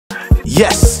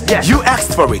Yes, you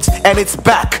asked for it, and it's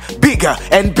back, bigger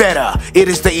and better. It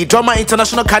is the Idoma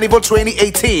International Carnival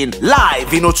 2018,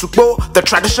 live in Otukpo, the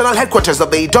traditional headquarters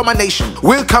of the Idoma Nation.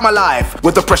 Will come alive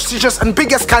with the prestigious and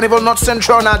biggest carnival North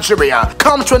Central Nigeria.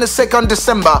 Come 22nd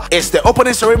December, it's the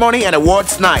opening ceremony and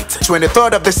awards night.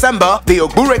 23rd of December, the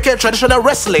Ogbureke traditional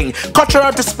wrestling,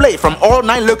 cultural display from all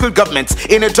 9 local governments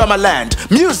in Idoma land,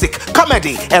 music,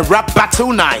 comedy, and rap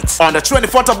battle night. On the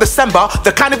 24th of December,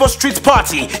 the Carnival Street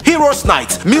Party, Heroes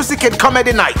Night, music and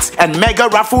comedy night, and mega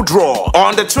raffle draw.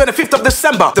 On the 25th of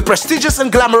December, the prestigious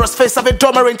and glamorous face of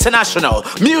Idoma International,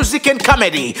 music and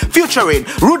comedy, featuring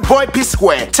Rude Boy P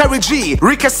Square, Terry G,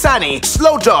 Rika Sani,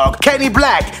 Slow Dog, Kenny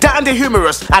Black, Dan the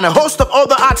Humorous, and a host of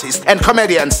other artists and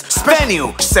comedians.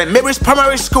 Venue, St. Mary's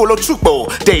Primary School, Otukpo,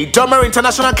 the Idoma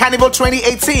International Carnival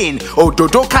 2018,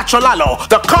 Ododo Kacholalo,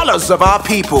 the colors of our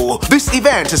people. This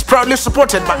event is proudly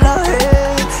supported by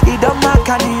Idoma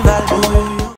Carnival.